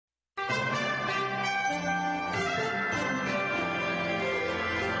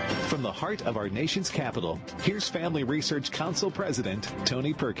from the heart of our nation's capital, here's Family Research Council President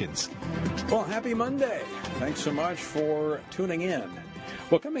Tony Perkins. Well, happy Monday. Thanks so much for tuning in.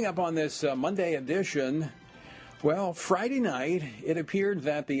 Well, coming up on this Monday edition, well, Friday night, it appeared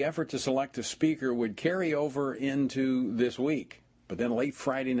that the effort to select a speaker would carry over into this week. But then late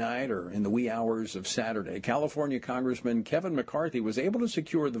Friday night or in the wee hours of Saturday, California Congressman Kevin McCarthy was able to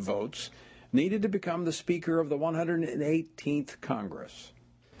secure the votes needed to become the Speaker of the 118th Congress.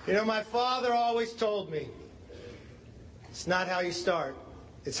 You know, my father always told me, it's not how you start,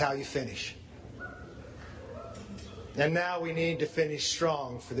 it's how you finish. And now we need to finish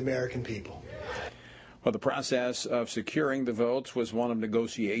strong for the American people. Well, the process of securing the votes was one of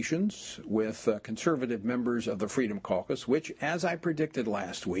negotiations with conservative members of the Freedom Caucus, which, as I predicted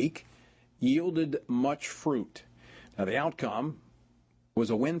last week, yielded much fruit. Now, the outcome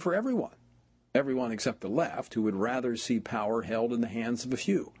was a win for everyone. Everyone except the left, who would rather see power held in the hands of a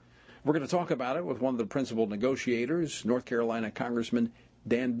few. We're going to talk about it with one of the principal negotiators, North Carolina Congressman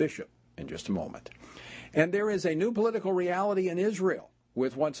Dan Bishop, in just a moment. And there is a new political reality in Israel,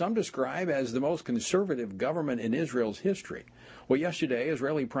 with what some describe as the most conservative government in Israel's history. Well, yesterday,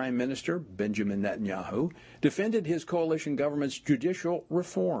 Israeli Prime Minister Benjamin Netanyahu defended his coalition government's judicial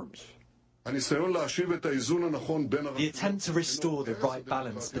reforms. The attempt to restore the right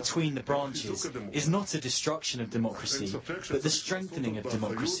balance between the branches is not a destruction of democracy, but the strengthening of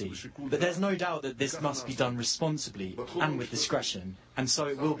democracy. But there's no doubt that this must be done responsibly and with discretion, and so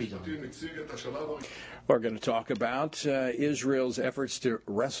it will be done. We're going to talk about Israel's efforts to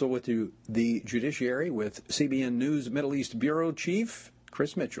wrestle with the judiciary with CBN News Middle East Bureau Chief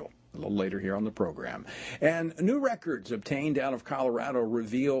Chris Mitchell a little later here on the program. And new records obtained out of Colorado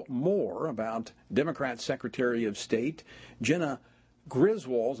reveal more about Democrat Secretary of State Jenna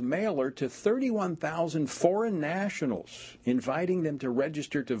Griswold's mailer to 31,000 foreign nationals, inviting them to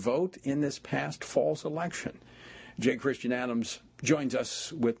register to vote in this past fall's election. J. Christian Adams joins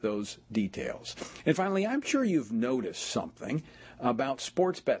us with those details. And finally, I'm sure you've noticed something about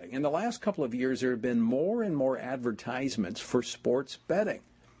sports betting. In the last couple of years, there have been more and more advertisements for sports betting.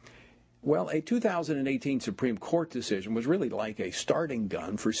 Well, a 2018 Supreme Court decision was really like a starting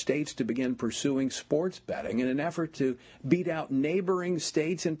gun for states to begin pursuing sports betting in an effort to beat out neighboring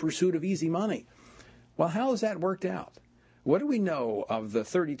states in pursuit of easy money. Well, how has that worked out? What do we know of the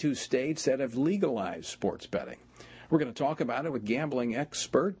 32 states that have legalized sports betting? We're going to talk about it with gambling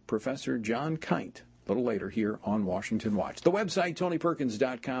expert Professor John Kindt a little later here on Washington Watch. The website,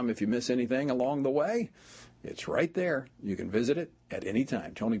 TonyPerkins.com. If you miss anything along the way, it's right there. You can visit it at any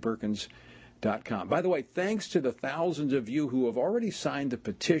time, TonyPerkins.com. By the way, thanks to the thousands of you who have already signed the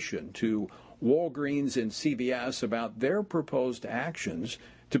petition to Walgreens and CVS about their proposed actions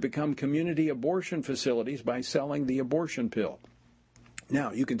to become community abortion facilities by selling the abortion pill.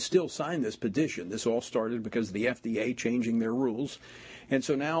 Now, you can still sign this petition. This all started because of the FDA changing their rules. And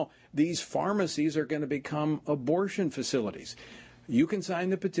so now these pharmacies are going to become abortion facilities. You can sign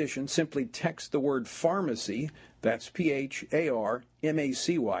the petition. Simply text the word pharmacy, that's PHARMACY,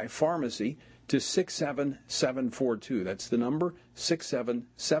 pharmacy, to 67742. That's the number,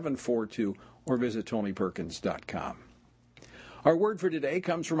 67742, or visit TonyPerkins.com. Our word for today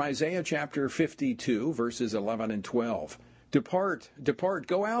comes from Isaiah chapter 52, verses 11 and 12. Depart,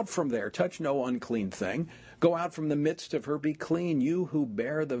 go out from there, touch no unclean thing. Go out from the midst of her, be clean, you who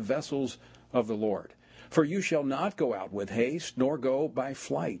bear the vessels of the Lord. For you shall not go out with haste, nor go by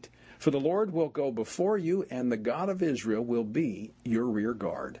flight. For the Lord will go before you, and the God of Israel will be your rear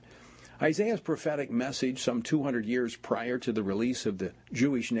guard. Isaiah's prophetic message, some 200 years prior to the release of the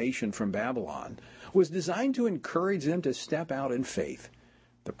Jewish nation from Babylon, was designed to encourage them to step out in faith.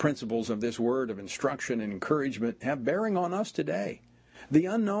 The principles of this word of instruction and encouragement have bearing on us today. The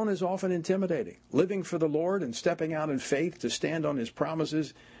unknown is often intimidating. Living for the Lord and stepping out in faith to stand on His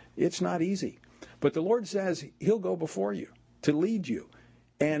promises, it's not easy. But the Lord says He'll go before you to lead you,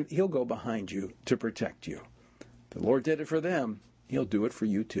 and He'll go behind you to protect you. The Lord did it for them. He'll do it for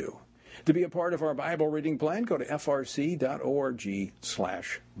you too. To be a part of our Bible reading plan, go to frc.org/Bible.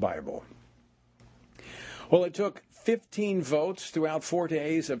 Well, it took 15 votes throughout 4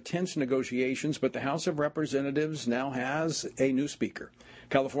 days of tense negotiations, but the House of Representatives now has a new speaker.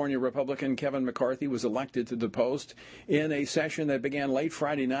 California Republican Kevin McCarthy was elected to the post in a session that began late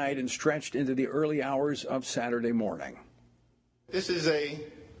Friday night and stretched into the early hours of Saturday morning. This is a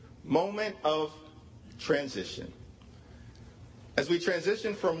moment of transition. As we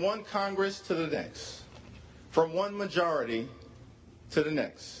transition from one Congress to the next, from one majority to the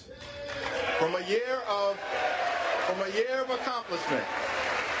next, from a year of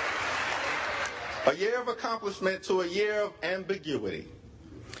accomplishment to a year of ambiguity.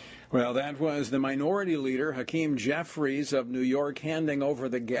 Well, that was the minority leader, Hakeem Jeffries of New York, handing over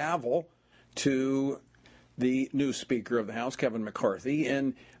the gavel to the new Speaker of the House, Kevin McCarthy.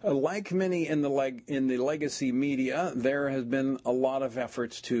 And like many in the legacy media, there has been a lot of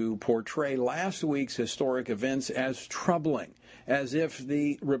efforts to portray last week's historic events as troubling, as if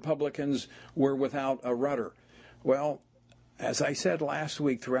the Republicans were without a rudder. Well, as I said last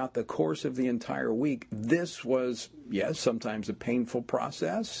week, throughout the course of the entire week, this was, yes, sometimes a painful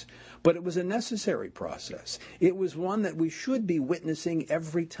process, but it was a necessary process. It was one that we should be witnessing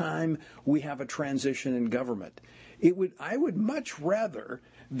every time we have a transition in government. I would much rather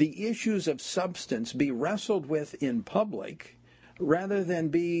the issues of substance be wrestled with in public rather than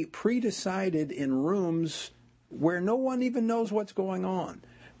be pre-decided in rooms where no one even knows what's going on.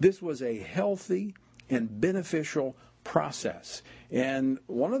 This was a healthy and beneficial process. And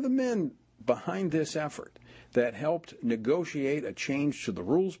one of the men behind this effort that helped negotiate a change to the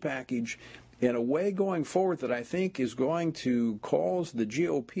rules package in a way going forward that I think is going to cause the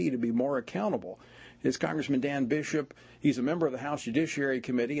GOP to be more accountable is Congressman Dan Bishop. He's a member of the House Judiciary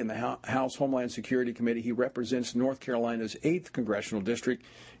Committee and the House Homeland Security Committee. He represents North Carolina's 8th Congressional District.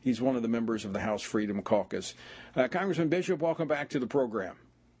 He's one of the members of the House Freedom Caucus. Congressman Bishop, welcome back to the program.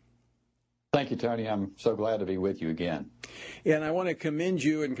 Thank you, Tony. I'm so glad to be with you again. And I want to commend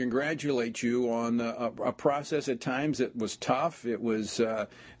you and congratulate you on a process at times that was tough. It was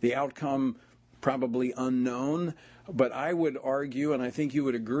the outcome probably unknown. But I would argue, and I think you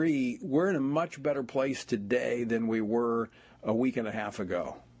would agree, we're in a much better place today than we were a week and a half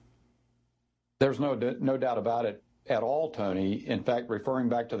ago. There's no doubt about it at all, Tony. In fact, referring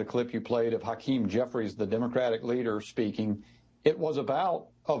back to the clip you played of Hakeem Jeffries, the Democratic leader, speaking, it was about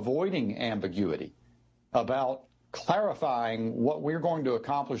avoiding ambiguity, about clarifying what we're going to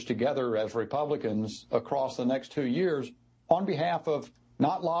accomplish together as Republicans across the next 2 years on behalf of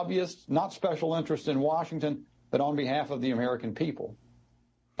not lobbyists, not special interests in Washington, but on behalf of the American people.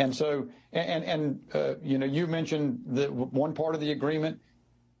 And so, you mentioned that one part of the agreement,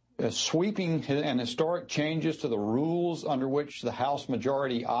 sweeping and historic changes to the rules under which the House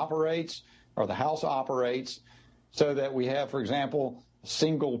majority operates, or the House operates, so that we have, for example,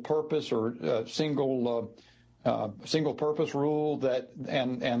 single purpose or single purpose rule that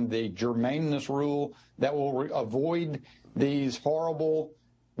and the germaneness rule that will avoid these horrible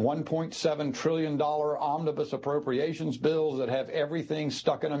 $1.7 trillion omnibus appropriations bills that have everything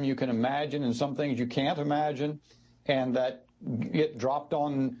stuck in them you can imagine and some things you can't imagine, and that get dropped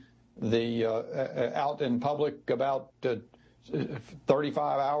on the out in public about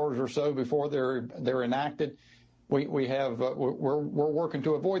 35 hours or so before they're enacted. We're working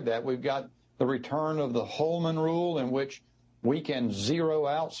to avoid that. We've got the return of the Holman rule, in which we can zero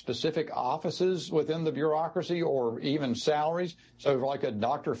out specific offices within the bureaucracy or even salaries. So like a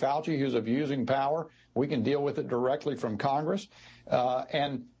Dr. Fauci who's abusing power, we can deal with it directly from Congress.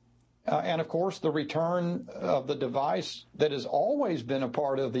 And of course, the return of the device that has always been a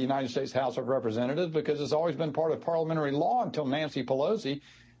part of the United States House of Representatives, because it's always been part of parliamentary law until Nancy Pelosi,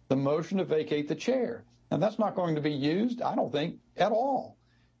 the motion to vacate the chair. And that's not going to be used, I don't think, at all.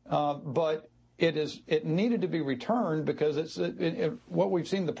 But it needed to be returned because what we've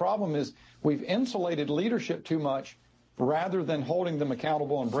seen. The problem is we've insulated leadership too much rather than holding them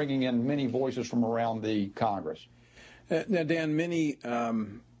accountable and bringing in many voices from around the Congress. Now, Dan, many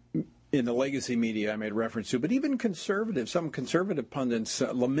in the legacy media I made reference to, but even some conservative pundits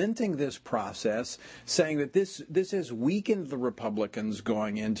lamenting this process, saying that this has weakened the Republicans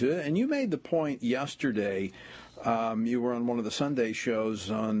going into it. And you made the point yesterday, you were on one of the Sunday shows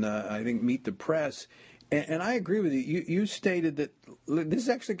on, I think, Meet the Press, and I agree with you. You stated that this is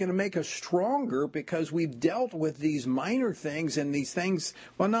actually going to make us stronger because we've dealt with these minor things, and these things,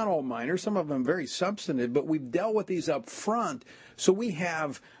 well, not all minor, some of them very substantive, but we've dealt with these up front, so we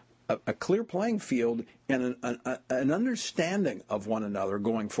have a clear playing field and an understanding of one another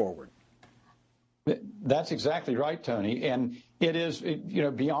going forward. That's exactly right, Tony. And it is,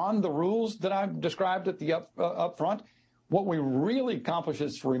 beyond the rules that I've described at the up front, what we really accomplished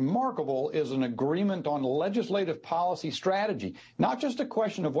that's remarkable is an agreement on legislative policy strategy. Not just a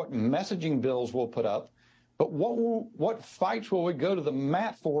question of what messaging bills we'll put up, but what fights will we go to the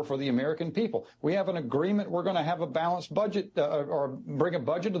mat for the American people? We have an agreement. We're going to have a balanced budget or bring a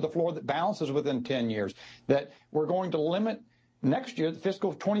budget to the floor that balances within 10 years, that we're going to limit next year the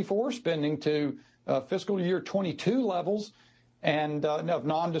fiscal 24 spending to fiscal year 22 levels and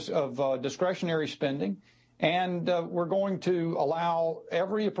of discretionary spending. And we're going to allow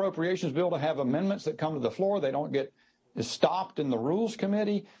every appropriations bill to have amendments that come to the floor. They don't get stopped in the Rules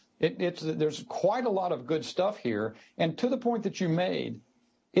Committee. There's quite a lot of good stuff here. And to the point that you made,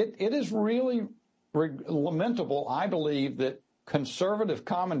 it is really lamentable, I believe, that conservative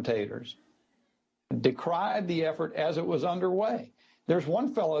commentators decried the effort as it was underway. There's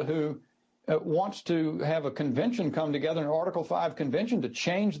one fellow who wants to have a convention come together, an Article 5 convention, to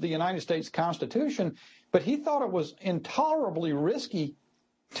change the United States Constitution, but he thought it was intolerably risky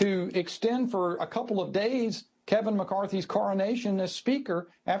to extend for a couple of days Kevin McCarthy's coronation as Speaker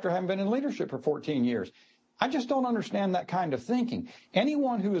after having been in leadership for 14 years. I just don't understand that kind of thinking.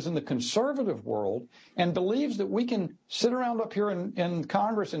 Anyone who is in the conservative world and believes that we can sit around up here in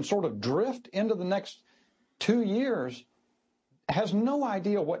Congress and sort of drift into the next 2 years has no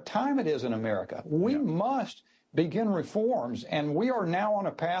idea what time it is in America. We must begin reforms, and we are now on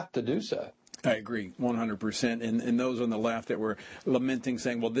a path to do so. I agree 100%. And those on the left that were lamenting,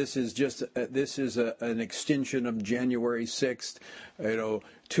 saying, well, this is just an extension of January 6th,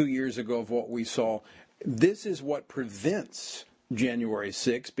 2 years ago of what we saw. This is what prevents January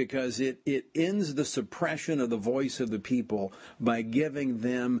 6th, because it ends the suppression of the voice of the people by giving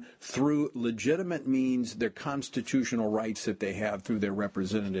them, through legitimate means, their constitutional rights that they have through their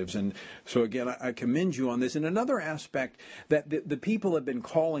representatives. And so, again, I commend you on this. And another aspect that the people have been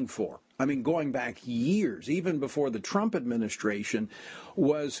calling for, I mean, going back years, even before the Trump administration,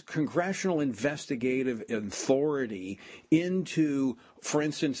 was congressional investigative authority into, for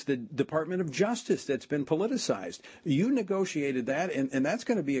instance, the Department of Justice that's been politicized. You negotiated that, and that's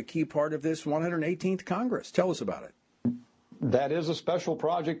going to be a key part of this 118th Congress. Tell us about it. That is a special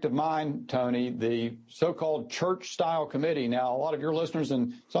project of mine, Tony, the so-called church-style committee. Now, a lot of your listeners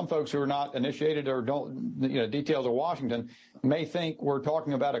and some folks who are not initiated or don't, details of Washington may think we're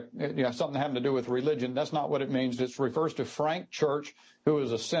talking about something having to do with religion. That's not what it means. It refers to Frank Church, who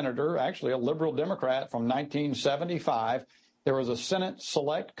is a senator, actually a liberal Democrat from 1975. There was a Senate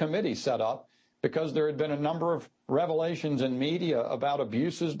Select Committee set up because there had been a number of revelations in media about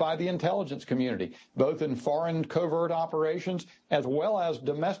abuses by the intelligence community, both in foreign covert operations as well as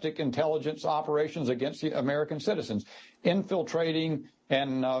domestic intelligence operations against the American citizens, infiltrating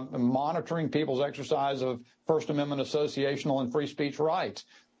and monitoring people's exercise of First Amendment associational and free speech rights.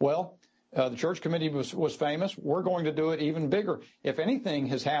 Well, the Church Committee was famous. We're going to do it even bigger. If anything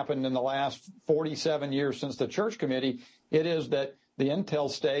has happened in the last 47 years since the Church Committee, it is that the intel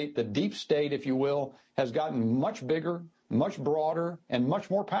state, the deep state, if you will, has gotten much bigger, much broader, and much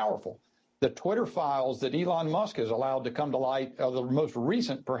more powerful. The Twitter files that Elon Musk has allowed to come to light are the most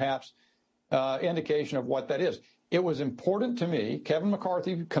recent, perhaps, indication of what that is. It was important to me. Kevin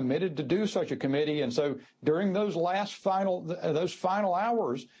McCarthy committed to do such a committee, and so during those final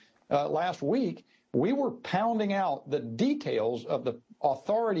hours last week, we were pounding out the details of the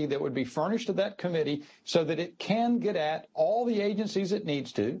authority that would be furnished to that committee so that it can get at all the agencies it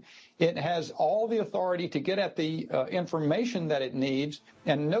needs to. It has all the authority to get at the information that it needs,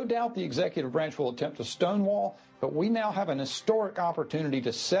 and no doubt the executive branch will attempt to stonewall, but we now have an historic opportunity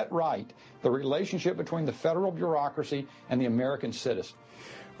to set right the relationship between the federal bureaucracy and the American citizen.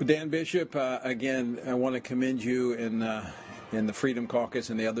 Dan Bishop, again, I want to commend you in the Freedom Caucus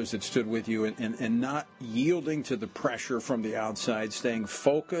and the others that stood with you and not yielding to the pressure from the outside, staying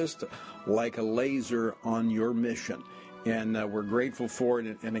focused like a laser on your mission. And we're grateful for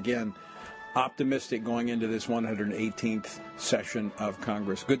it. And again, optimistic going into this 118th session of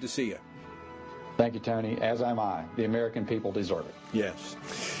Congress. Good to see you. Thank you, Tony. As am I. The American people deserve it. Yes.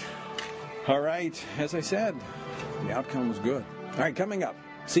 All right. As I said, the outcome was good. All right, coming up,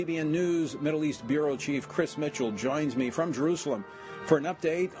 CBN News Middle East Bureau Chief Chris Mitchell joins me from Jerusalem for an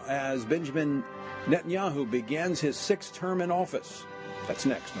update as Benjamin Netanyahu begins his 6th term in office. That's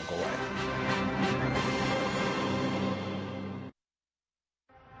next. Don't go away.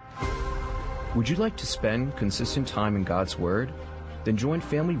 Would you like to spend consistent time in God's Word? Then join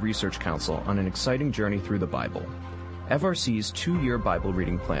Family Research Council on an exciting journey through the Bible. FRC's 2-year Bible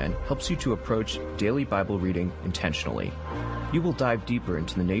reading plan helps you to approach daily Bible reading intentionally. You will dive deeper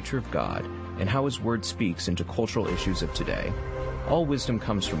into the nature of God and how His Word speaks into cultural issues of today. All wisdom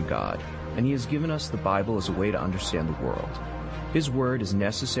comes from God, and He has given us the Bible as a way to understand the world. His Word is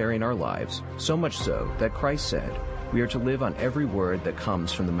necessary in our lives, so much so that Christ said, we are to live on every word that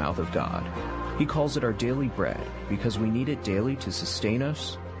comes from the mouth of God. He calls it our daily bread because we need it daily to sustain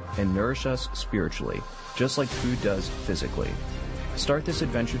us and nourish us spiritually, just like food does physically. Start this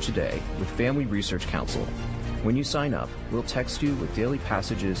adventure today with Family Research Council. When you sign up, we'll text you with daily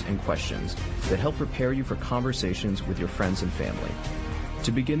passages and questions that help prepare you for conversations with your friends and family.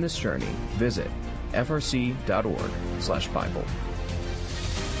 To begin this journey, visit frc.org/Bible.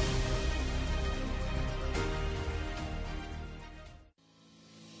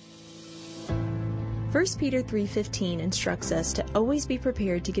 1 Peter 3:15 instructs us to always be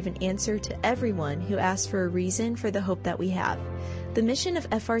prepared to give an answer to everyone who asks for a reason for the hope that we have. The mission of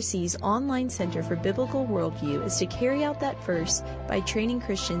FRC's online Center for Biblical Worldview is to carry out that verse by training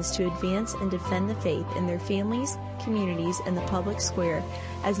Christians to advance and defend the faith in their families, communities, and the public square,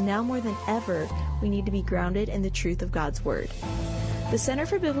 as now more than ever we need to be grounded in the truth of God's Word. The Center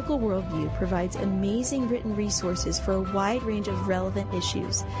for Biblical Worldview provides amazing written resources for a wide range of relevant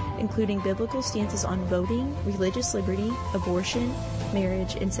issues, including biblical stances on voting, religious liberty, abortion,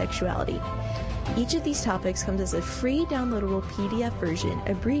 marriage, and sexuality. Each of these topics comes as a free downloadable PDF version,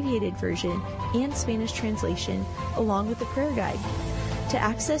 abbreviated version, and Spanish translation, along with the prayer guide. To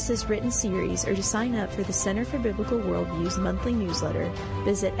access this written series or to sign up for the Center for Biblical Worldview's monthly newsletter,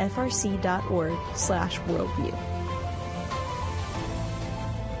 visit frc.org/worldview.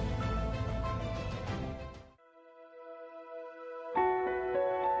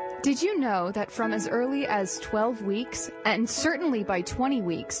 Did you know that from as early as 12 weeks, and certainly by 20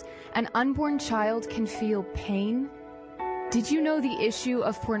 weeks, an unborn child can feel pain? Did you know the issue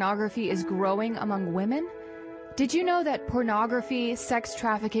of pornography is growing among women? Did you know that pornography, sex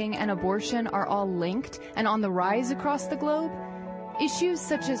trafficking, and abortion are all linked and on the rise across the globe? Issues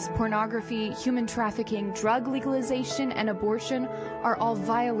such as pornography, human trafficking, drug legalization, and abortion are all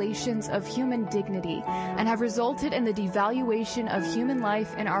violations of human dignity and have resulted in the devaluation of human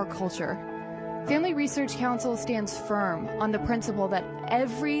life in our culture. Family Research Council stands firm on the principle that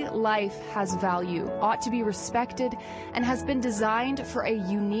every life has value, ought to be respected, and has been designed for a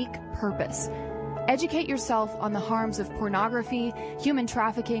unique purpose. Educate yourself on the harms of pornography, human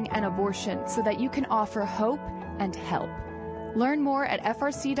trafficking, and abortion so that you can offer hope and help. Learn more at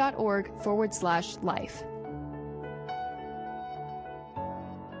frc.org/life.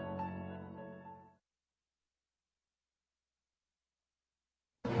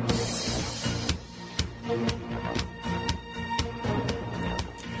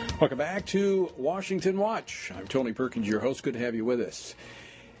 Welcome back to Washington Watch. I'm Tony Perkins, your host. Good to have you with us.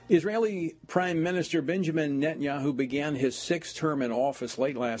 Israeli Prime Minister Benjamin Netanyahu began his sixth term in office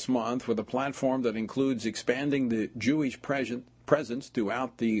late last month with a platform that includes expanding the Jewish presence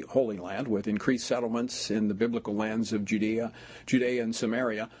throughout the Holy Land with increased settlements in the biblical lands of Judea and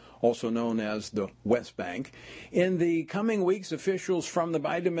Samaria, also known as the West Bank. In the coming weeks, officials from the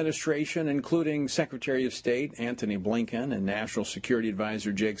Biden administration, including Secretary of State Antony Blinken and National Security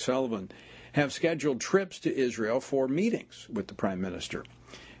Advisor Jake Sullivan, have scheduled trips to Israel for meetings with the Prime Minister.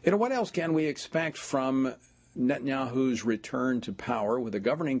 What else can we expect from Netanyahu's return to power with a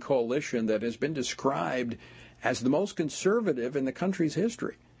governing coalition that has been described as the most conservative in the country's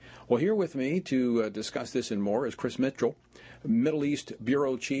history? Well, here with me to discuss this and more is Chris Mitchell, Middle East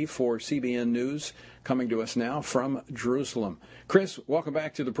Bureau Chief for CBN News, coming to us now from Jerusalem. Chris, welcome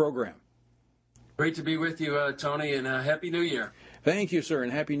back to the program. Great to be with you, Tony, and Happy New Year. Thank you, sir,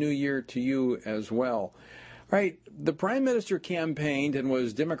 and Happy New Year to you as well. Right. The Prime Minister campaigned and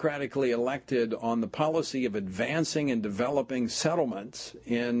was democratically elected on the policy of advancing and developing settlements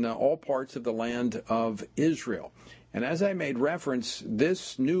in all parts of the land of Israel. And as I made reference,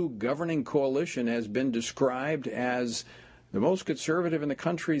 this new governing coalition has been described as the most conservative in the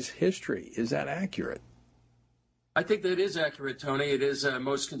country's history. Is that accurate? I think that is accurate, Tony. It is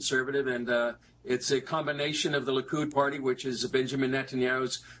most conservative, and it's a combination of the Likud party, which is Benjamin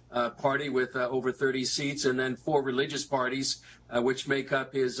Netanyahu's party with over 30 seats, and then four religious parties, which make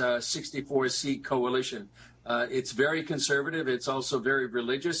up his 64-seat coalition. It's very conservative. It's also very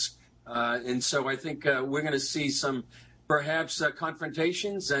religious. And so I think we're going to see some perhaps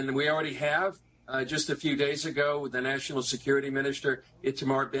confrontations, and we already have. Just a few days ago, the National Security Minister,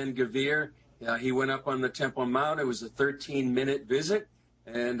 Itamar Ben-Gvir, he went up on the Temple Mount. It was a 13-minute visit.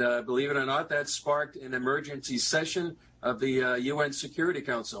 And believe it or not, that sparked an emergency session of the UN Security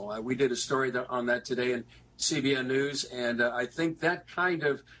Council. We did a story on that today in CBN News. And I think that kind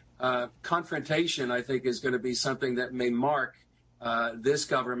of confrontation, I think, is going to be something that may mark this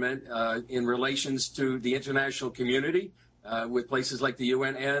government in relations to the international community, with places like the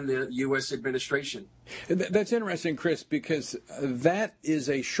UN and the U.S. administration. That's interesting, Chris, because that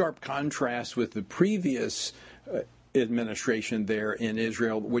is a sharp contrast with the previous administration there in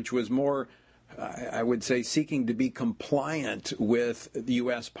Israel, which was more, I would say, seeking to be compliant with the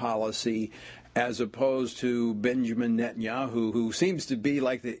U.S. policy, as opposed to Benjamin Netanyahu, who seems to be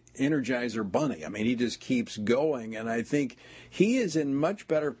like the Energizer Bunny. I mean, he just keeps going, and I think he is in much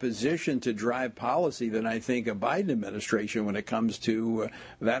better position to drive policy than I think a Biden administration when it comes to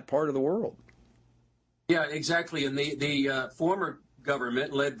that part of the world. Yeah, exactly. And the former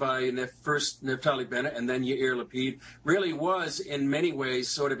government, led by first Naftali Bennett and then Yair Lapid, really was in many ways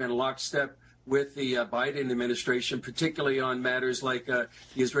sort of in lockstep with the Biden administration, particularly on matters like the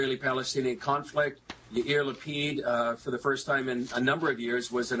Israeli-Palestinian conflict. Yair Lapid, for the first time in a number of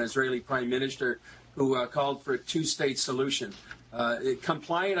years, was an Israeli prime minister who called for a two-state solution.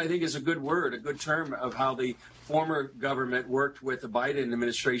 Compliant, I think, is a good word, a good term of how the former government worked with the Biden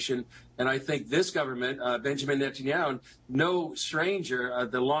administration. And I think this government, Benjamin Netanyahu, no stranger,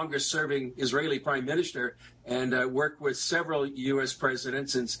 the longest-serving Israeli prime minister, and worked with several U.S.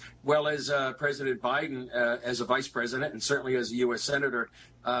 presidents, as well as President Biden as a vice president and certainly as a U.S. senator.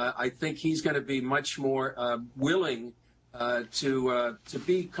 I think he's going to be much more willing to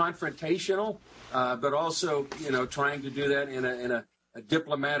be confrontational, but also, trying to do that in a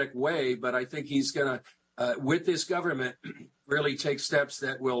diplomatic way. But I think he's going to, with this government, really take steps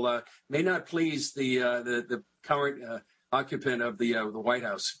that will may not please the current occupant of the White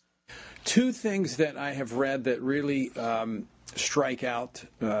House. Two things that I have read that really stick out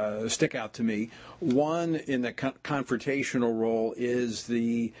to me. One, in the confrontational role, is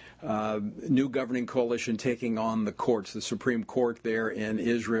the new governing coalition taking on the courts, the Supreme Court there in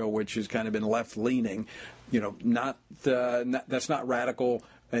Israel, which has kind of been left-leaning. That's not radical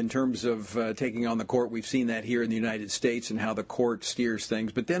in terms of taking on the court. We've seen that here in the United States and how the court steers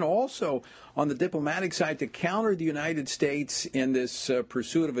things. But then also on the diplomatic side, to counter the United States in this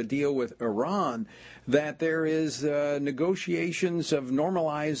pursuit of a deal with Iran, that there is negotiations of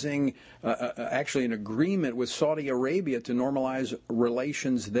normalizing, actually an agreement with Saudi Arabia to normalize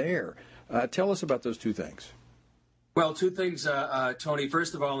relations there. Tell us about those two things. Well, two things, Tony.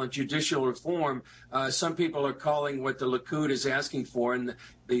 First of all, on judicial reform, some people are calling what the Likud is asking for, and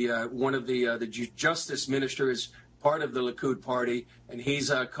one of the justice minister is part of the Likud party, and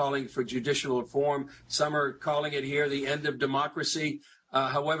he's calling for judicial reform. Some are calling it here the end of democracy.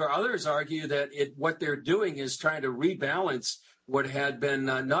 However, others argue that what they're doing is trying to rebalance what had been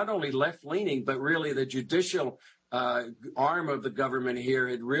not only left-leaning, but really the judicial arm of the government here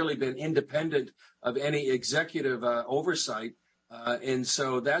had really been independent of any executive oversight. And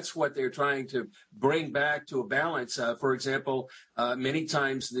so that's what they're trying to bring back to a balance. For example, many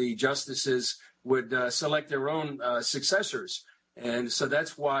times the justices would select their own successors. And so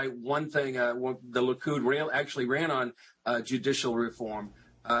that's why one thing the Likud actually ran on judicial reform.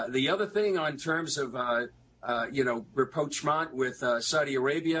 The other thing on terms of, rapprochement with Saudi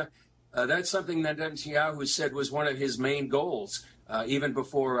Arabia, that's something that Netanyahu said was one of his main goals, even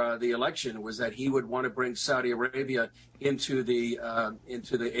before the election, was that he would want to bring Saudi Arabia into the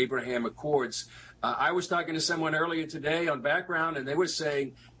Abraham Accords. I was talking to someone earlier today on Background, and they were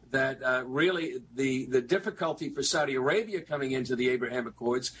saying that really the difficulty for Saudi Arabia coming into the Abraham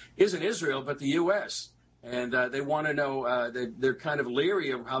Accords isn't Israel, but the U.S. And they want to know, they're kind of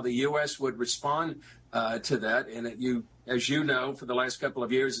leery of how the U.S. would respond to that. And as you know, for the last couple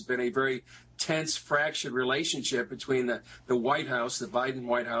of years, it's been a very tense, fractured relationship between the White House, the Biden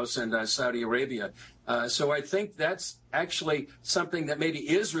White House, and Saudi Arabia. So I think that's actually something that maybe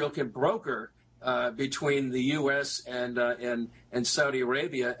Israel can broker between the U.S. and Saudi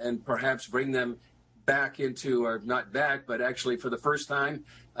Arabia, and perhaps bring them back into, or not back, but actually for the first time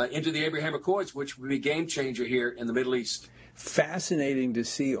into the Abraham Accords, which would be a game changer here in the Middle East. Fascinating to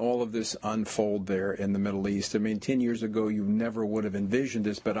see all of this unfold there in the Middle East. I mean, 10 years ago, you never would have envisioned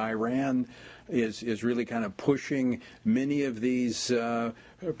this, but Iran is really kind of pushing many of these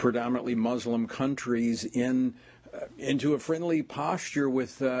predominantly Muslim countries into a friendly posture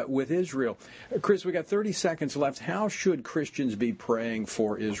with Israel. Chris, we got 30 seconds left. How should Christians be praying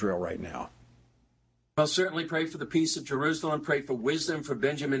for Israel right now? Well, certainly pray for the peace of Jerusalem, pray for wisdom for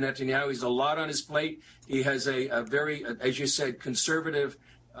Benjamin Netanyahu. He's a lot on his plate. He has a very, as you said, conservative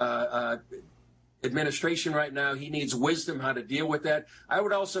administration right now. He needs wisdom how to deal with that. I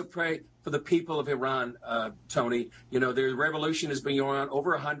would also pray for the people of Iran, Tony. The revolution has been going on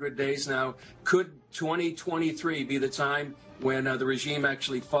over 100 days now. Could 2023 be the time when the regime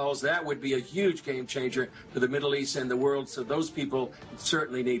actually falls? That would be a huge game changer for the Middle East and the world. So those people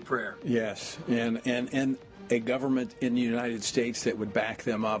certainly need prayer. Yes, and a government in the United States that would back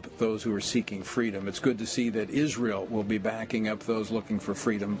them up, those who are seeking freedom. It's good to see that Israel will be backing up those looking for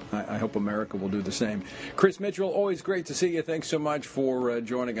freedom. I hope America will do the same. Chris Mitchell, always great to see you. Thanks so much for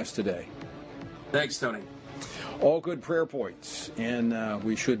joining us today. Thanks, Tony. All good prayer points, and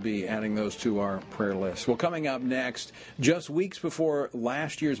we should be adding those to our prayer list. Well, coming up next, just weeks before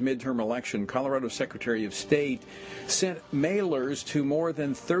last year's midterm election, Colorado Secretary of State sent mailers to more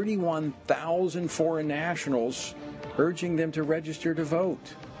than 31,000 foreign nationals, urging them to register to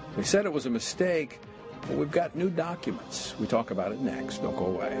vote. They said it was a mistake, but we've got new documents. We talk about it next. Don't go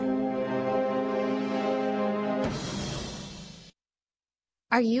away.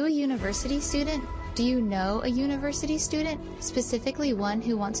 Are you a university student? Do you know a university student, specifically one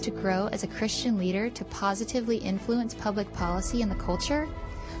who wants to grow as a Christian leader to positively influence public policy and the culture?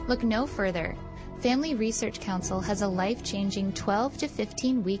 Look no further. Family Research Council has a life-changing 12 to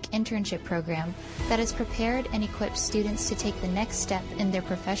 15-week internship program that has prepared and equipped students to take the next step in their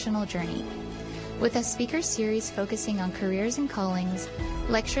professional journey. With a speaker series focusing on careers and callings,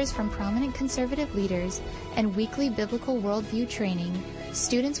 lectures from prominent conservative leaders, and weekly biblical worldview training,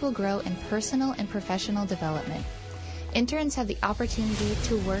 students will grow in personal and professional development. Interns have the opportunity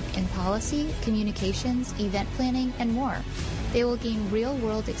to work in policy, communications, event planning, and more. They will gain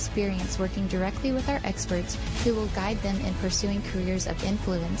real-world experience working directly with our experts who will guide them in pursuing careers of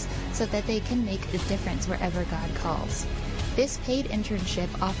influence so that they can make a difference wherever God calls. This paid internship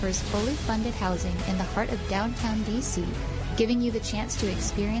offers fully funded housing in the heart of downtown D.C., giving you the chance to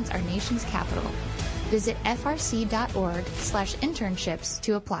experience our nation's capital. Visit frc.org/internships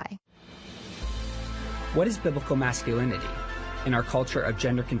to apply. What is biblical masculinity? In our culture of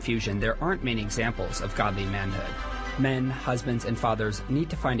gender confusion, there aren't many examples of godly manhood. Men, husbands, and fathers need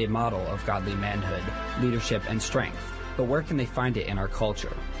to find a model of godly manhood, leadership, and strength. But where can they find it in our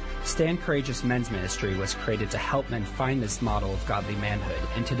culture? Stand Courageous Men's Ministry was created to help men find this model of godly manhood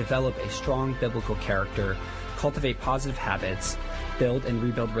and to develop a strong biblical character, cultivate positive habits, build and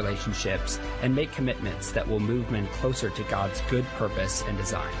rebuild relationships, and make commitments that will move men closer to God's good purpose and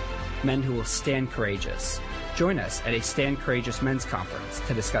design. Men who will stand courageous. Join us at a Stand Courageous Men's Conference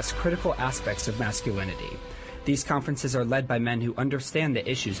to discuss critical aspects of masculinity. These conferences are led by men who understand the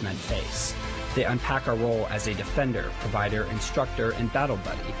issues men face. They unpack our role as a defender, provider, instructor, and battle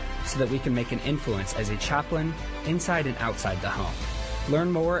buddy so that we can make an influence as a chaplain inside and outside the home. Learn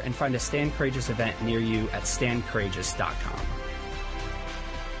more and find a Stand Courageous event near you at standcourageous.com.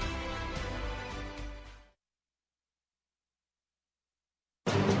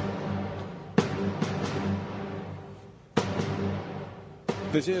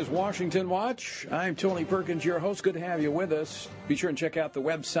 This is Washington Watch. I'm Tony Perkins, your host. Good to have you with us. Be sure and check out the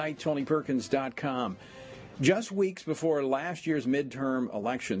website, tonyperkins.com. Just weeks before last year's midterm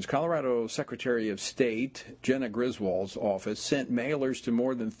elections, Colorado Secretary of State Jenna Griswold's office sent mailers to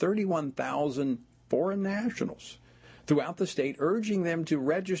more than 31,000 foreign nationals throughout the state, urging them to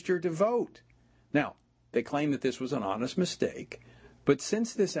register to vote. Now, they claim that this was an honest mistake, but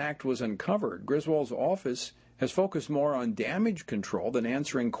since this act was uncovered, Griswold's office has focused more on damage control than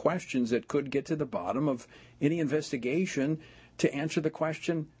answering questions that could get to the bottom of any investigation to answer the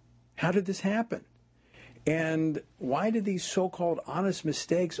question, how did this happen? And why do these so-called honest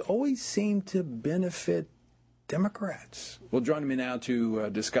mistakes always seem to benefit Democrats? Well, joining me now to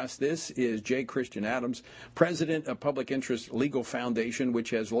discuss this is J. Christian Adams, president of Public Interest Legal Foundation,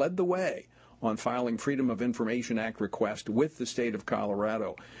 which has led the way on filing Freedom of Information Act request with the state of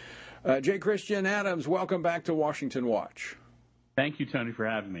Colorado. J. Christian Adams, welcome back to Washington Watch. Thank you, Tony, for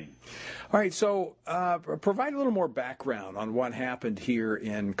having me. All right, so provide a little more background on what happened here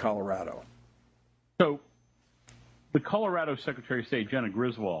in Colorado. So the Colorado Secretary of State, Jenna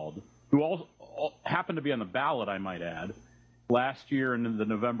Griswold, who all happened to be on the ballot, I might add, last year in the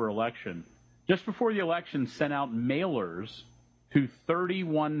November election, just before the election sent out mailers to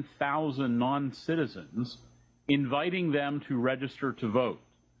 31,000 non-citizens inviting them to register to vote.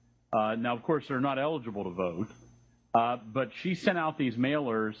 Now, of course, they're not eligible to vote, but she sent out these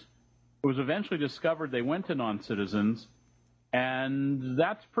mailers. It was eventually discovered they went to non-citizens, and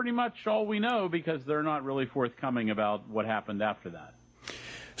that's pretty much all we know because they're not really forthcoming about what happened after that.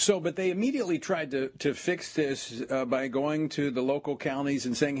 So, but they immediately tried to fix this by going to the local counties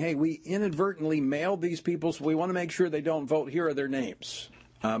and saying, hey, we inadvertently mailed these people, so we want to make sure they don't vote. Here are their names.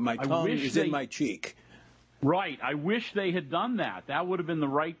 My tongue is in my cheek. Right. I wish they had done that. That would have been the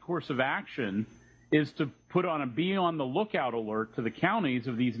right course of action, is to put on a be on the lookout alert to the counties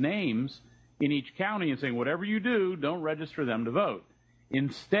of these names in each county and saying, whatever you do, don't register them to vote.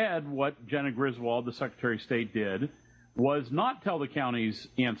 Instead, what Jenna Griswold, the Secretary of State, did was not tell the counties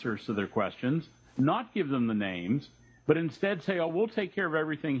answers to their questions, not give them the names, but instead say, oh, we'll take care of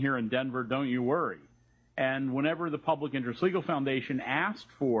everything here in Denver, don't you worry. And whenever the Public Interest Legal Foundation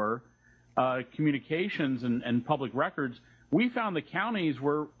asked for communications and public records, we found the counties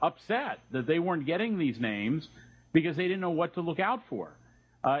were upset that they weren't getting these names because they didn't know what to look out for.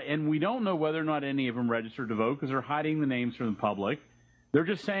 And we don't know whether or not any of them registered to vote because they're hiding the names from the public. They're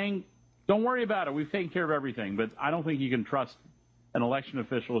just saying, don't worry about it. We've taken care of everything. But I don't think you can trust an election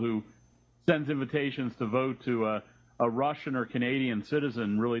official who sends invitations to vote to a Russian or Canadian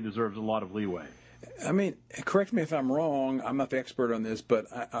citizen really deserves a lot of leeway. I mean, correct me if I'm wrong, I'm not the expert on this, but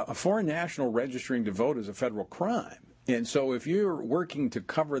a foreign national registering to vote is a federal crime. And so if you're working to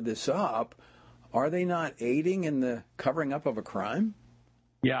cover this up, are they not aiding in the covering up of a crime?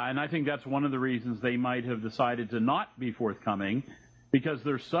 Yeah, and I think that's one of the reasons they might have decided to not be forthcoming, because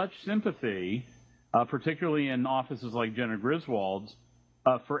there's such sympathy, particularly in offices like Jenna Griswold's,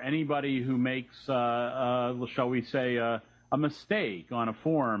 for anybody who makes, shall we say, a mistake on a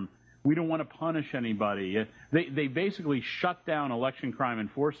form. We don't want to punish anybody. They basically shut down election crime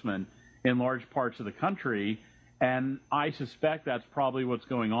enforcement in large parts of the country, and I suspect that's probably what's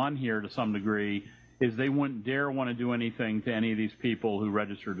going on here to some degree, is they wouldn't dare want to do anything to any of these people who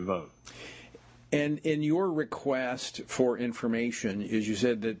registered to vote. And in your request for information, as you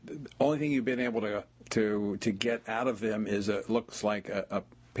said, that the only thing you've been able to get out of them is looks like a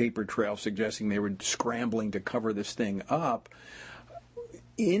paper trail suggesting they were scrambling to cover this thing up.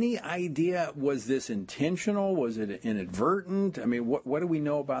 Any idea, was this intentional? Was it inadvertent? I mean, what do we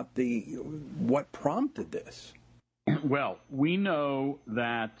know about what prompted this? Well, we know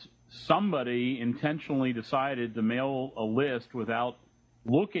that somebody intentionally decided to mail a list without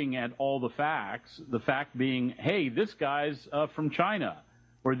looking at all the facts, the fact being, hey, this guy's from China,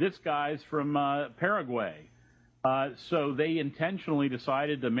 or this guy's from Paraguay. So they intentionally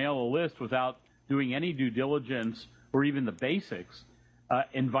decided to mail a list without doing any due diligence or even the basics,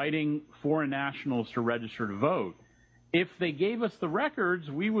 inviting foreign nationals to register to vote. If they gave us the records,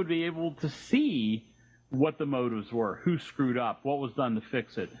 we would be able to see what the motives were, who screwed up, what was done to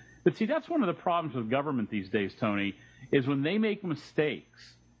fix it. But see, that's one of the problems with government these days, Tony, is when they make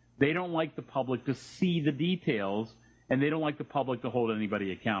mistakes, they don't like the public to see the details, and they don't like the public to hold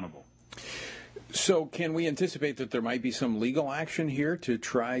anybody accountable. So can we anticipate that there might be some legal action here to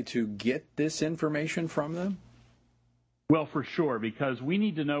try to get this information from them? Well, for sure, because we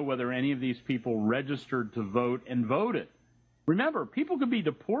need to know whether any of these people registered to vote and voted. Remember, people could be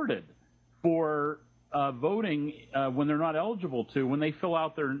deported for voting when they're not eligible to. When they fill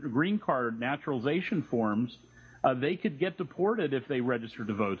out their green card naturalization forms, they could get deported if they register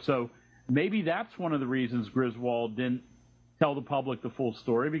to vote. So maybe that's one of the reasons Griswold didn't tell the public the full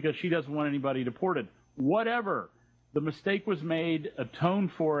story, because she doesn't want anybody deported. Whatever. The mistake was made,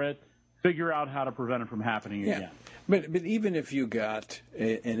 atone for it, figure out how to prevent it from happening again. But even if you got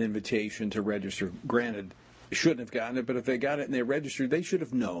an invitation to register, granted, shouldn't have gotten it, but if they got it and they registered, they should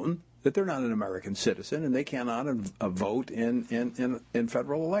have known that they're not an American citizen and they cannot vote in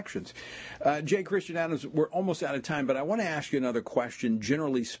federal elections. J. Christian Adams, we're almost out of time, but I want to ask you another question.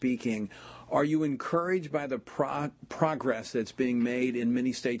 Generally speaking, are you encouraged by the progress that's being made in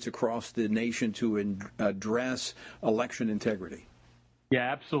many states across the nation to address election integrity?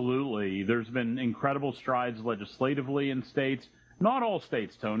 Yeah, absolutely. There's been incredible strides legislatively in states. Not all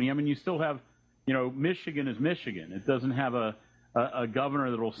states, Tony. I mean, you still have, Michigan is Michigan. It doesn't have a governor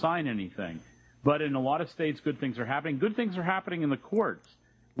that will sign anything. But in a lot of states, good things are happening. Good things are happening in the courts.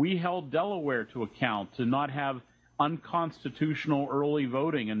 We held Delaware to account to not have unconstitutional early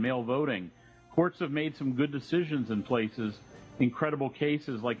voting and mail voting. Courts have made some good decisions in places, incredible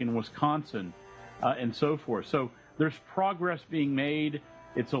cases like in Wisconsin and so forth. So there's progress being made.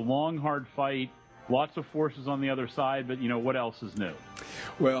 It's a long, hard fight. Lots of forces on the other side, but, what else is new?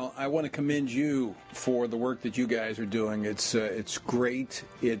 Well, I want to commend you for the work that you guys are doing. It's great.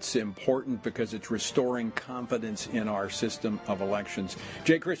 It's important because it's restoring confidence in our system of elections.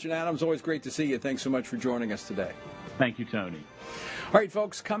 J. Christian Adams, always great to see you. Thanks so much for joining us today. Thank you, Tony. All right,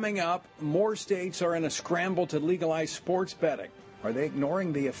 folks, coming up, more states are in a scramble to legalize sports betting. Are they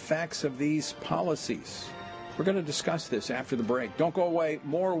ignoring the effects of these policies? We're going to discuss this after the break. Don't go away.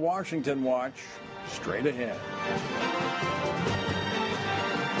 More Washington Watch straight ahead.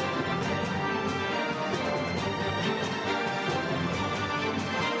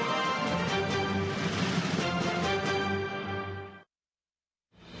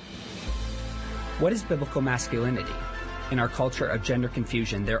 What is biblical masculinity? In our culture of gender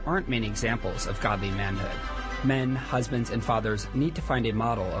confusion, there aren't many examples of godly manhood. Men, husbands, and fathers need to find a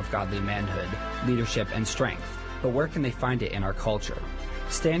model of godly manhood, leadership, and strength. But where can they find it in our culture?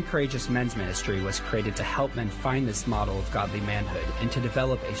 Stand Courageous Men's Ministry was created to help men find this model of godly manhood and to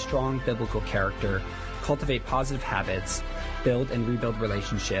develop a strong biblical character, cultivate positive habits, build and rebuild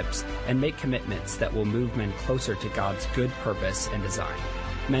relationships, and make commitments that will move men closer to God's good purpose and design.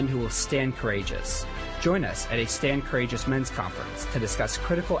 Men who will stand courageous. Join us at a Stand Courageous Men's Conference to discuss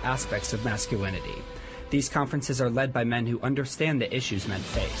critical aspects of masculinity. These conferences are led by men who understand the issues men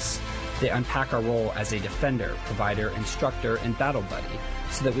face. They unpack our role as a defender, provider, instructor, and battle buddy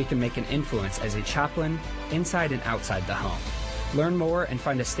so that we can make an influence as a chaplain inside and outside the home. Learn more and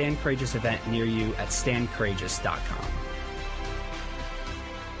find a Stand Courageous event near you at standcourageous.com.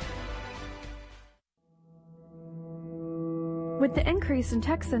 With the increase in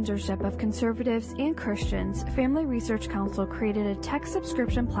tech censorship of conservatives and Christians, Family Research Council created a tech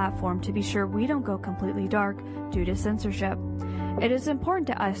subscription platform to be sure we don't go completely dark due to censorship. It is important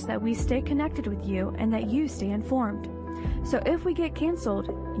to us that we stay connected with you and that you stay informed. So if we get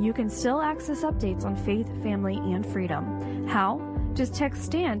canceled, you can still access updates on faith, family, and freedom. How? Just text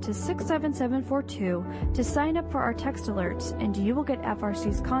STAND to 67742 to sign up for our text alerts, and you will get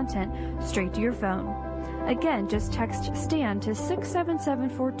FRC's content straight to your phone. Again, just text STAND to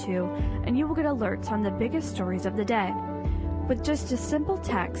 67742 and you will get alerts on the biggest stories of the day. With just a simple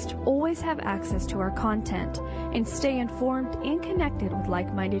text, always have access to our content and stay informed and connected with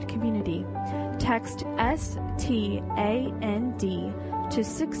like-minded community. Text STAND to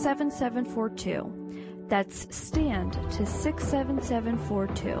 67742. That's STAND to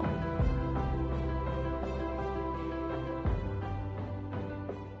 67742.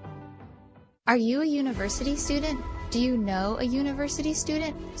 Are you a university student? Do you know a university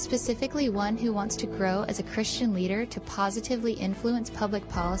student, specifically one who wants to grow as a Christian leader to positively influence public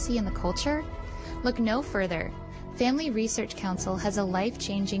policy and the culture? Look no further. Family Research Council has a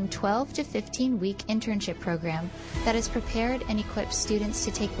life-changing 12 to 15-week internship program that has prepared and equipped students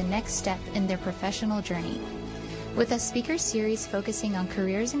to take the next step in their professional journey. With a speaker series focusing on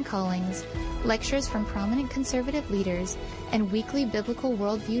careers and callings, lectures from prominent conservative leaders, and weekly biblical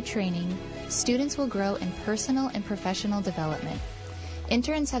worldview training, students will grow in personal and professional development.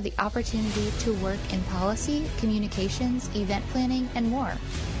 Interns have the opportunity to work in policy, communications, event planning, and more.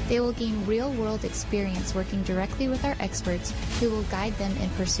 They will gain real-world experience working directly with our experts who will guide them in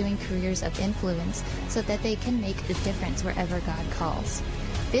pursuing careers of influence so that they can make a difference wherever God calls.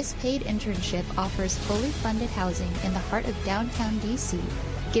 This paid internship offers fully funded housing in the heart of downtown D.C.,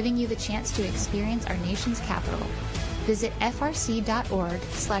 giving you the chance to experience our nation's capital. Visit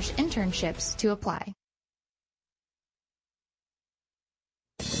frc.org/internships to apply.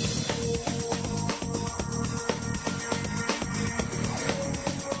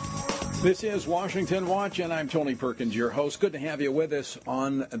 This is Washington Watch, and I'm Tony Perkins, your host. Good to have you with us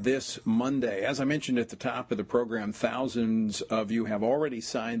on this Monday. As I mentioned at the top of the program, thousands of you have already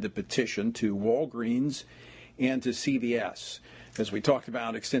signed the petition to Walgreens and to CVS. As we talked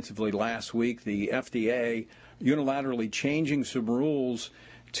about extensively last week, the FDA unilaterally changing some rules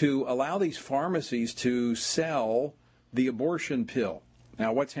to allow these pharmacies to sell the abortion pill.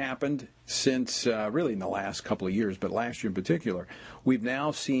 Now, what's happened since really in the last couple of years, but last year in particular, we've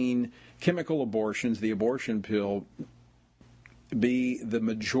now seen chemical abortions, the abortion pill, be the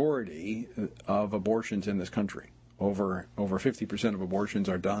majority of abortions in this country. Over 50% of abortions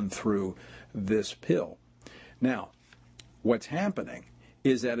are done through this pill. Now, what's happening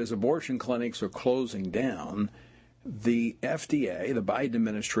is that as abortion clinics are closing down, the FDA, the Biden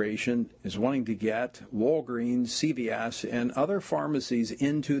administration, is wanting to get Walgreens, CVS, and other pharmacies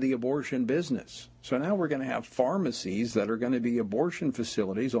into the abortion business. So now we're going to have pharmacies that are going to be abortion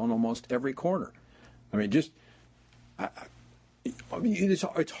facilities on almost every corner. I mean,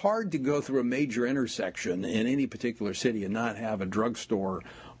 it's hard to go through a major intersection in any particular city and not have a drugstore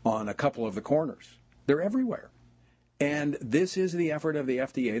on a couple of the corners. They're everywhere. And this is the effort of the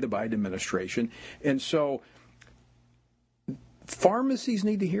FDA, the Biden administration. And so pharmacies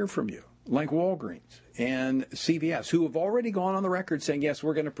need to hear from you, like Walgreens and CVS, who have already gone on the record saying, yes,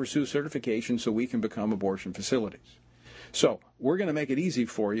 we're going to pursue certification so we can become abortion facilities. So we're going to make it easy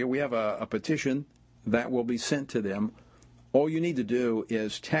for you. We have a petition that will be sent to them. All you need to do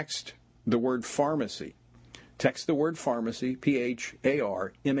is text the word pharmacy. Text the word pharmacy,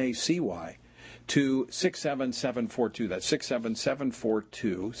 PHARMACY, to 67742. That's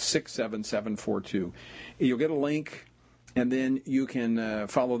 67742, 67742. You'll get a link, and then you can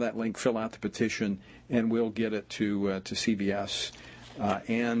follow that link, fill out the petition, and we'll get it to CVS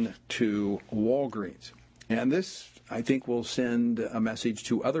and to Walgreens. And this, I think, will send a message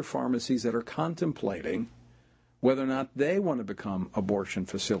to other pharmacies that are contemplating whether or not they want to become abortion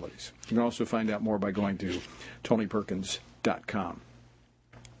facilities. You can also find out more by going to TonyPerkins.com.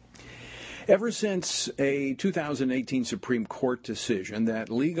 Ever since a 2018 Supreme Court decision that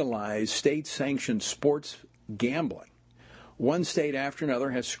legalized state-sanctioned sports gambling, one state after another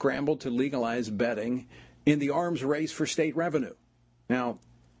has scrambled to legalize betting in the arms race for state revenue. Now,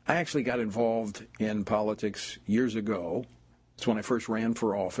 I actually got involved in politics years ago. It's when I first ran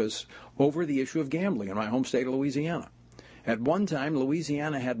for office over the issue of gambling in my home state of Louisiana. At one time,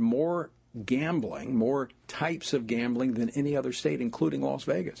 Louisiana had more gambling, more types of gambling than any other state, including Las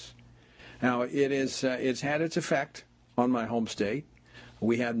Vegas. Now, it's had its effect on my home state.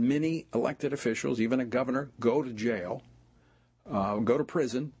 We had many elected officials, even a governor, go to jail, go to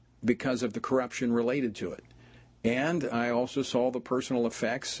prison because of the corruption related to it. And I also saw the personal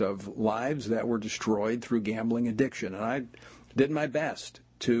effects of lives that were destroyed through gambling addiction. And I did my best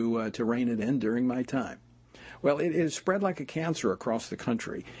to rein it in during my time. Well, it has spread like a cancer across the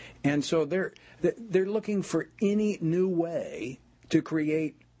country. And so they're looking for any new way to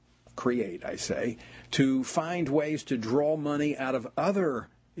create, to find ways to draw money out of other.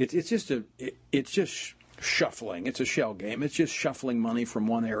 It's just shuffling. It's a shell game. It's just shuffling money from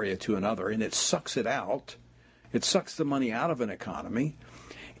one area to another, and it sucks it out. It sucks the money out of an economy.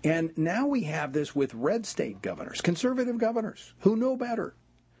 And now we have this with red state governors, conservative governors, who know better.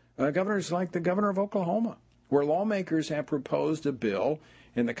 Governors like the governor of Oklahoma, where lawmakers have proposed a bill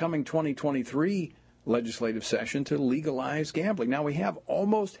in the coming 2023 legislative session to legalize gambling. Now, we have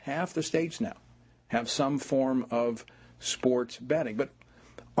almost half the states now have some form of sports betting. But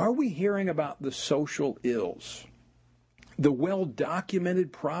are we hearing about the social ills, the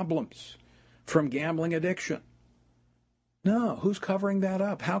well-documented problems from gambling addiction? No. Who's covering that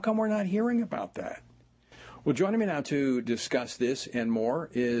up? How come we're not hearing about that? Well, joining me now to discuss this and more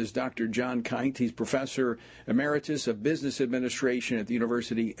is Dr. John Kindt. He's Professor Emeritus of Business Administration at the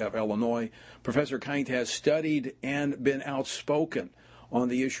University of Illinois. Professor Kindt has studied and been outspoken on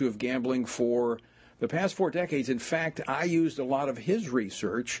the issue of gambling for the past 4 decades. In fact, I used a lot of his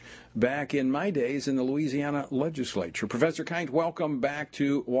research back in my days in the Louisiana legislature. Professor Kindt, welcome back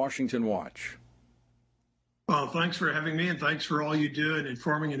to Washington Watch. Well, thanks for having me, and thanks for all you do in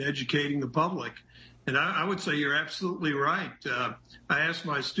informing and educating the public. And I would say you're absolutely right. I asked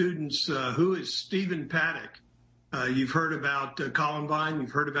my students, who is Stephen Paddock? You've heard about Columbine, you've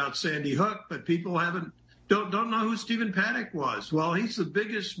heard about Sandy Hook, but people don't know who Stephen Paddock was. Well, he's the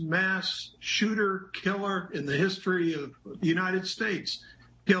biggest mass shooter killer in the history of the United States.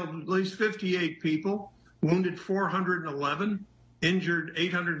 Killed at least 58 people, wounded 411. Injured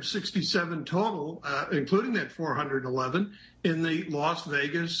 867 total, including that 411, in the Las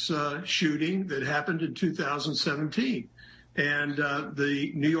Vegas shooting that happened in 2017. And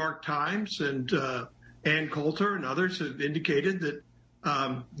the New York Times and Ann Coulter and others have indicated that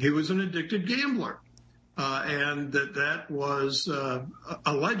he was an addicted gambler, and that was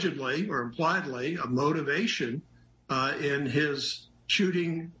allegedly or impliedly a motivation in his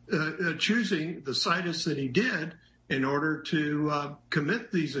choosing the situs that he did in order to commit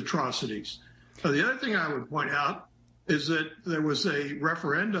these atrocities. The other thing I would point out is that there was a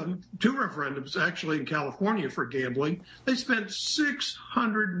referendum, 2 referendums actually in California for gambling. They spent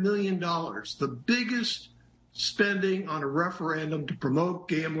 $600 million, the biggest spending on a referendum to promote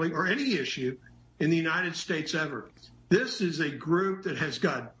gambling or any issue in the United States ever. This is a group that has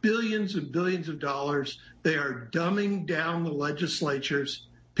got billions and billions of dollars. They are dumbing down the legislatures.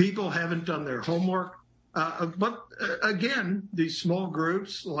 People haven't done their homework. But again, these small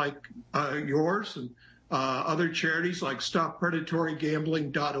groups like yours and other charities like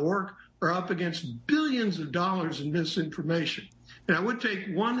StopPredatoryGambling.org are up against billions of dollars in misinformation. And I would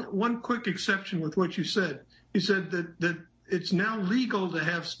take one quick exception with what you said. You said that it's now legal to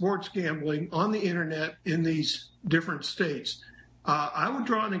have sports gambling on the Internet in these different states. I would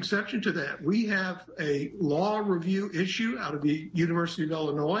draw an exception to that. We have a law review issue out of the University of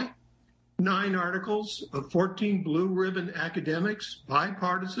Illinois. 9 articles of 14 blue ribbon academics,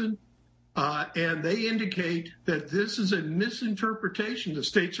 bipartisan, and they indicate that this is a misinterpretation. The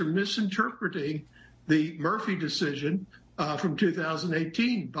states are misinterpreting the Murphy decision from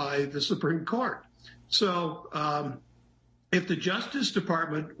 2018 by the Supreme Court. So if the Justice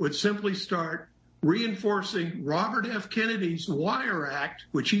Department would simply start reinforcing Robert F. Kennedy's Wire Act,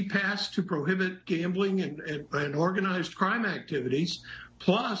 which he passed to prohibit gambling and organized crime activities,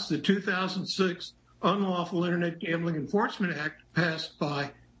 plus the 2006 Unlawful Internet Gambling Enforcement Act passed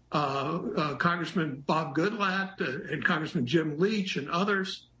by Congressman Bob Goodlatte and Congressman Jim Leach and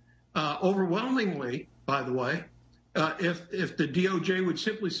others. Overwhelmingly, by the way, if the DOJ would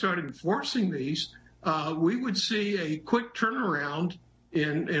simply start enforcing these, we would see a quick turnaround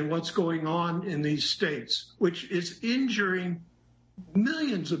in what's going on in these states, which is injuring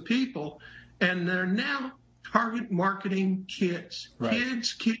millions of people, and they're now target marketing kids. Right.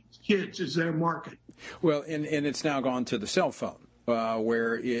 Kids is their market. Well, and it's now gone to the cell phone,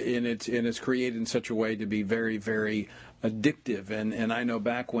 where it's created in such a way to be very, very addictive. And I know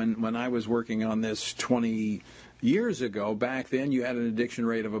back when I was working on this 20 years ago, back then you had an addiction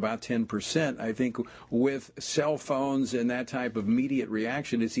rate of about 10%. I think with cell phones and that type of immediate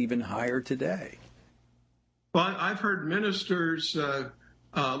reaction, it's even higher today. Well, I've heard ministers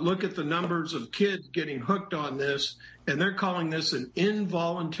look at the numbers of kids getting hooked on this, and they're calling this an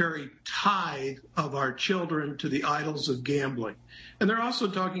involuntary tithe of our children to the idols of gambling. And they're also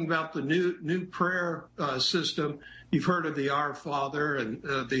talking about the new prayer system. You've heard of the Our Father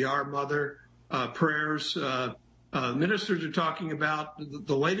and the Our Mother prayers. Ministers are talking about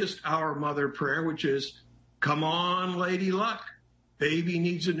the latest Our Mother prayer, which is, "Come on, Lady Luck, baby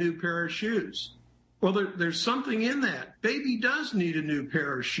needs a new pair of shoes." Well, there's something in that. Baby does need a new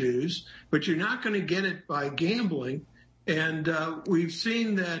pair of shoes, but you're not going to get it by gambling. And we've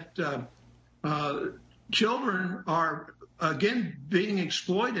seen that children are, again, being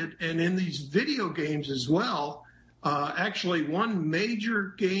exploited, and in these video games as well. Actually, one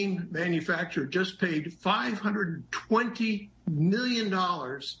major game manufacturer just paid $520 million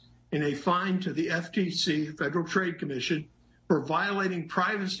in a fine to the FTC, the Federal Trade Commission, for violating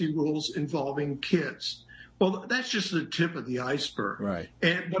privacy rules involving kids. Well, that's just the tip of the iceberg. Right.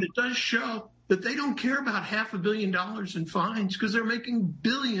 But it does show that they don't care about $500 million in fines because they're making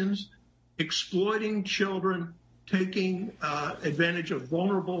billions exploiting children, taking advantage of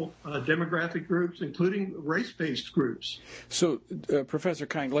vulnerable demographic groups, including race-based groups. So, Professor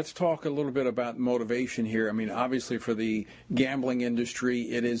Kindt, let's talk a little bit about motivation here. I mean, obviously for the gambling industry,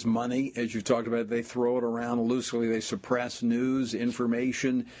 it is money. As you talked about, they throw it around loosely. They suppress news,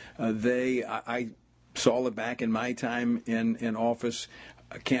 information. I saw it back in my time in office.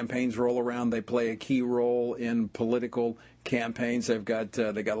 Campaigns roll around. They play a key role in political campaigns. They got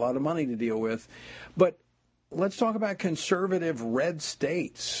a lot of money to deal with. But let's talk about conservative red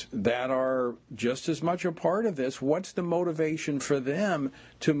states that are just as much a part of this. What's the motivation for them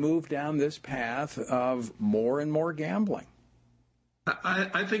to move down this path of more and more gambling?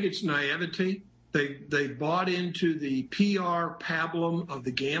 I think it's naivety. They bought into the PR pablum of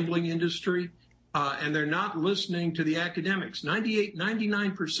the gambling industry, and they're not listening to the academics.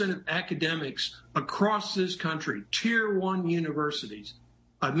 99% of academics across this country, Tier 1 universities.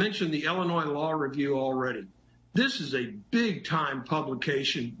 I've mentioned the Illinois Law Review already. This is a big-time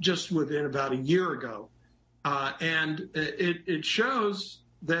publication just within about a year ago. And it shows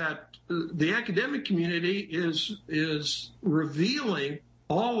that the academic community is revealing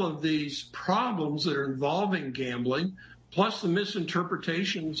all of these problems that are involving gambling, plus the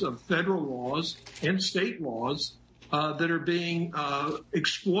misinterpretations of federal laws and state laws that are being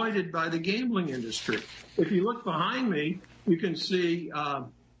exploited by the gambling industry. If you look behind me, you can see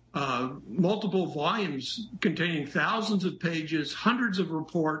multiple volumes containing thousands of pages, hundreds of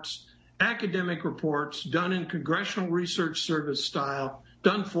reports, academic reports done in Congressional Research Service style,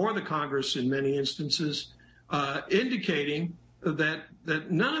 done for the Congress in many instances, indicating that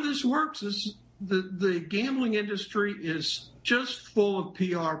none of this works. The gambling industry is just full of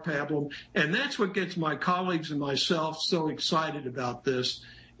PR pablum, and that's what gets my colleagues and myself so excited about this,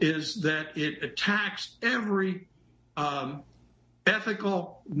 is that it attacks every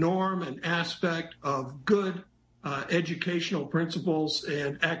ethical norm and aspect of good educational principles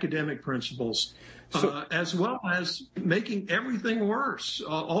and academic principles, as well as making everything worse.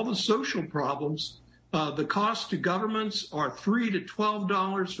 All the social problems, the cost to governments are $3 to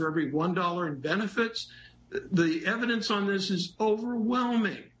 $12 for every $1 in benefits. The evidence on this is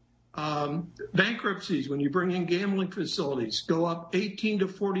overwhelming. Bankruptcies, when you bring in gambling facilities, go up 18 to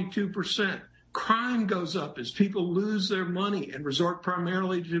 42%. Crime goes up as people lose their money and resort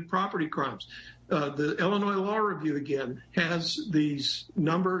primarily to property crimes. The Illinois Law Review, again, has these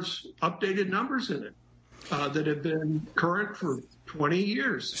numbers, updated numbers in it that have been current for 20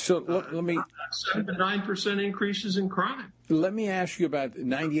 years. So let me 7 to 9% increases in crime. Let me ask you about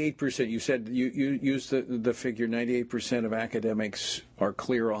 98%. You said you used the figure 98% of academics are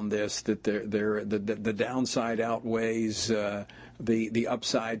clear on this, that the downside outweighs the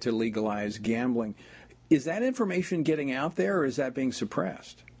upside to legalize gambling. Is that information getting out there, or is that being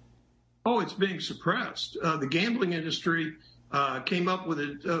suppressed? Oh, it's being suppressed. The gambling industry came up with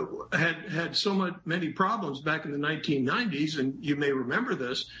it, had so many problems back in the 1990s, and you may remember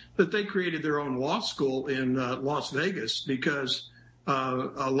this, that they created their own law school in Las Vegas because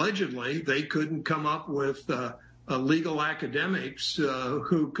allegedly they couldn't come up with legal academics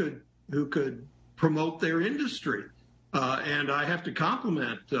who could promote their industry. And I have to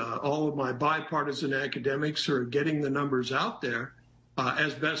compliment all of my bipartisan academics who are getting the numbers out there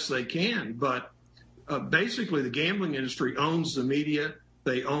as best they can. But basically, the gambling industry owns the media.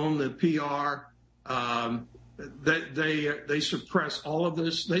 They own the PR. They suppress all of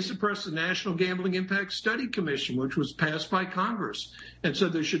this. They suppress the National Gambling Impact Study Commission, which was passed by Congress. And so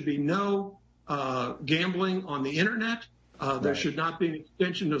there should be no gambling on the Internet. There should not be an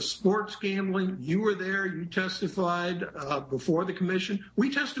extension of sports gambling. You were there. You testified before the commission.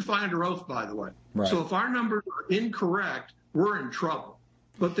 We testify under oath, by the way. Right. So if our numbers are incorrect, we're in trouble.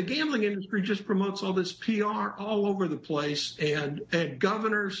 But the gambling industry just promotes all this PR all over the place, and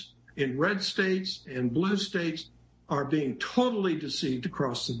governors in red states and blue states are being totally deceived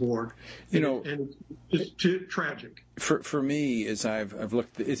across the board. And it's just tragic. For me, as I've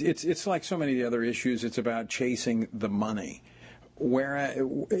looked, it's like so many of the other issues. It's about chasing the money,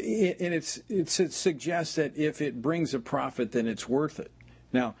 it suggests that if it brings a profit, then it's worth it.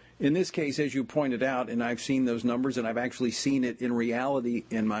 Now, in this case, as you pointed out, and I've seen those numbers, and I've actually seen it in reality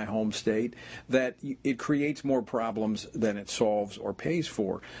in my home state, that it creates more problems than it solves or pays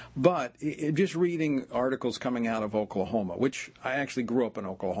for. But just reading articles coming out of Oklahoma, which I actually grew up in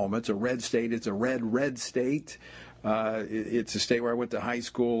Oklahoma. It's a red state. It's a red state. It's a state where I went to high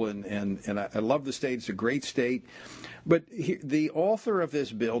school, and I love the state. It's a great state. But the author of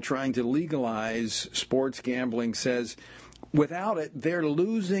this bill trying to legalize sports gambling says, without it, they're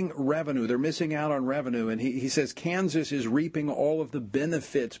losing revenue. They're missing out on revenue. And he says Kansas is reaping all of the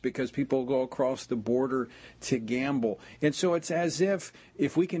benefits because people go across the border to gamble. And so it's as if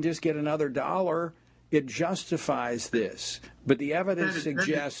we can just get another dollar, it justifies this. But the evidence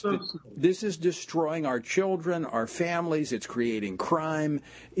suggests that this is destroying our children, our families. It's creating crime.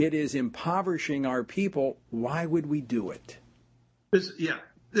 It is impoverishing our people. Why would we do it?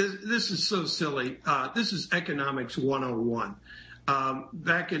 This is so silly. This is economics 101.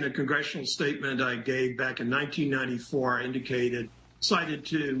 Back in a congressional statement I gave back in 1994, I cited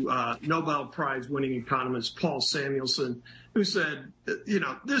to Nobel Prize winning economist Paul Samuelson, who said,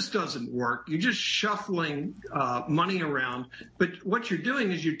 this doesn't work. You're just shuffling money around. But what you're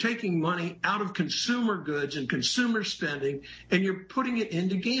doing is you're taking money out of consumer goods and consumer spending, and you're putting it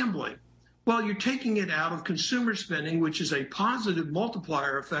into gambling. Well, you're taking it out of consumer spending, which is a positive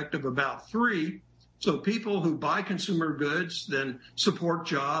multiplier effect of about 3. So people who buy consumer goods then support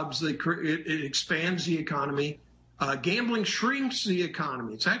jobs. It expands the economy. Gambling shrinks the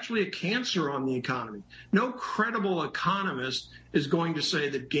economy. It's actually a cancer on the economy. No credible economist is going to say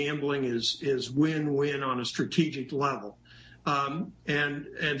that gambling is win-win on a strategic level. And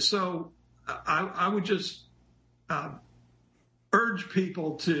so I would just urge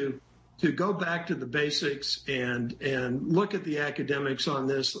people to go back to the basics and look at the academics on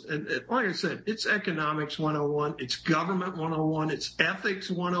this. And like I said, it's economics 101, it's government 101, it's ethics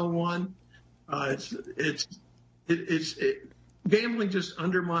 101. Gambling just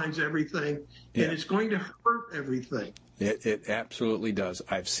undermines everything, and it's going to hurt everything. It absolutely does.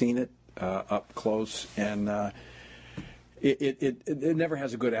 I've seen it up close, and it never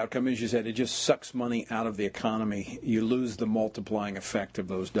has a good outcome. As you said, it just sucks money out of the economy. You lose the multiplying effect of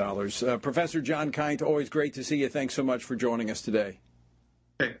those dollars. Professor John Kindt, always great to see you. Thanks so much for joining us today.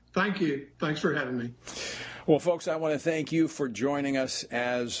 Okay, thank you. Thanks for having me. Well, folks, I want to thank you for joining us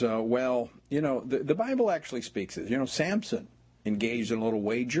as well. The Bible actually speaks it. Samson engaged in a little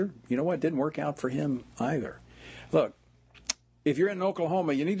wager. You know what? It didn't work out for him either. Look, if you're in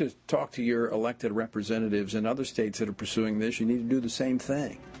Oklahoma, you need to talk to your elected representatives in other states that are pursuing this. You need to do the same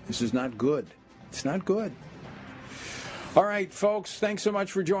thing. This is not good. It's not good. All right, folks, thanks so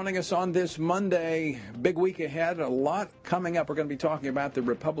much for joining us on this Monday. Big week ahead, a lot coming up. We're going to be talking about the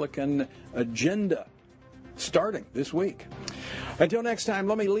Republican agenda starting this week. Until next time,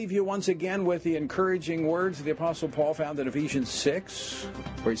 let me leave you once again with the encouraging words the Apostle Paul found in Ephesians 6,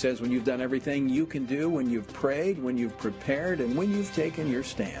 where he says, when you've done everything you can do, when you've prayed, when you've prepared, and when you've taken your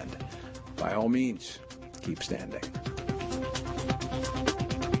stand, by all means, keep standing.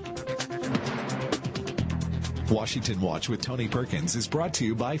 Washington Watch with Tony Perkins is brought to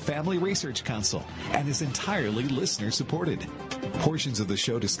you by Family Research Council and is entirely listener-supported. Portions of the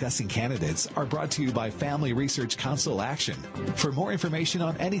show discussing candidates are brought to you by Family Research Council Action. For more information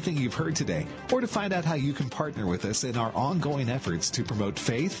on anything you've heard today, or to find out how you can partner with us in our ongoing efforts to promote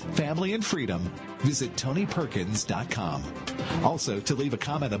faith, family, and freedom, visit TonyPerkins.com. Also, to leave a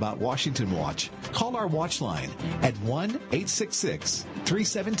comment about Washington Watch, call our watch line at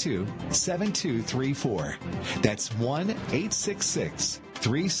 1-866-372-7234. That's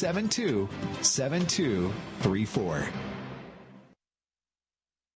 1-866-372-7234.